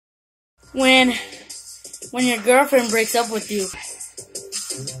when your girlfriend breaks up with you.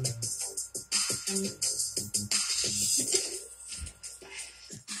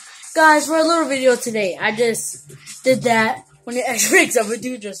 Guys, for a little video today, I just did that. When your ex breaks up with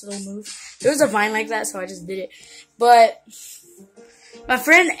you, just a little move. There was a Vine like that, so I just did it. But my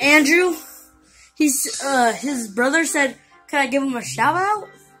friend Andrew, his brother said, can I give him a shout out?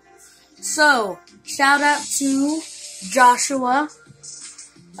 So, shout out to Joshua.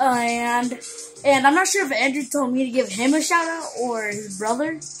 And I'm not sure if Andrew told me to give him a shout out or his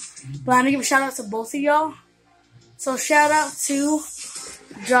brother. But I'm going to give a shout out to both of y'all. So, shout out to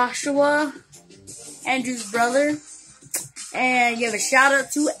Joshua, Andrew's brother. And give a shout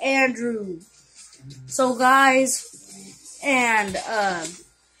out to Andrew. So, guys, and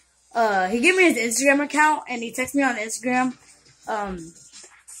he gave me his Instagram account, and he texted me on Instagram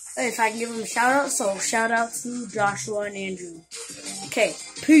if I can give him a shout out. So, shout out to Joshua and Andrew. Okay,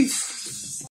 peace.